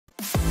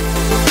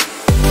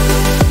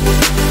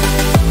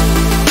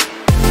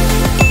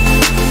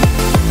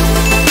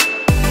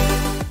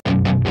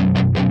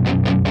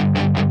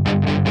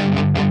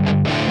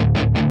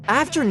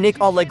After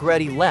Nick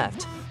Allegretti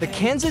left, the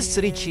Kansas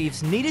City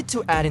Chiefs needed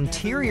to add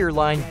interior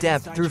line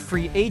depth through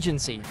free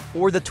agency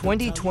or the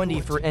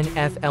 2024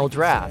 NFL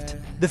Draft.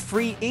 The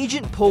free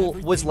agent pool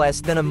was less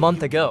than a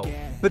month ago,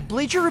 but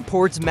Bleacher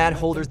reports Matt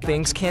Holder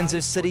thinks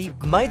Kansas City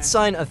might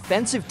sign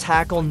offensive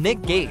tackle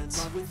Nick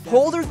Gates.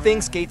 Holder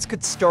thinks Gates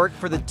could start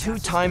for the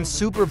two-time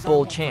Super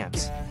Bowl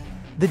champs.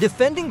 The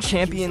defending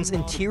champions'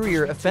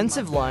 interior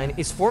offensive line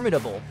is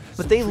formidable,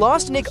 but they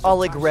lost Nick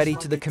Allegretti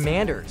to the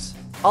Commanders.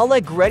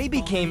 Allegretti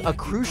became a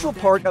crucial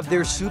part of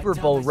their Super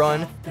Bowl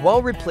run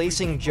while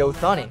replacing Joe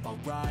Thuney.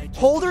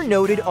 Holder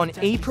noted on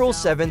April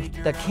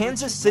 7th that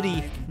Kansas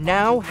City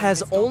now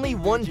has only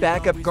one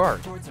backup guard.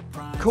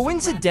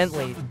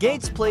 Coincidentally,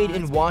 Gates played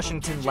in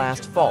Washington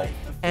last fall,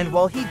 and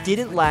while he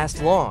didn't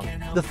last long,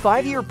 the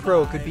 5-year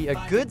pro could be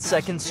a good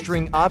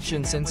second-string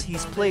option since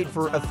he's played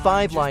for a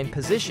 5-line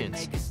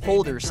positions,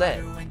 Holder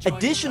said.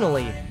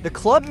 Additionally, the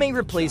club may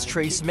replace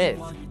Trey Smith,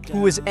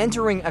 who is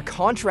entering a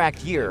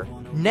contract year,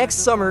 next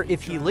summer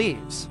if he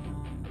leaves.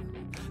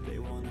 They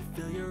wanna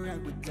fill your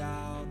head with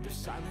doubt. They're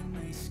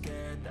silently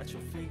scared that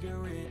you'll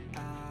figure it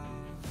out.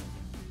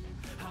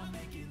 I'll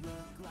make it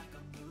look like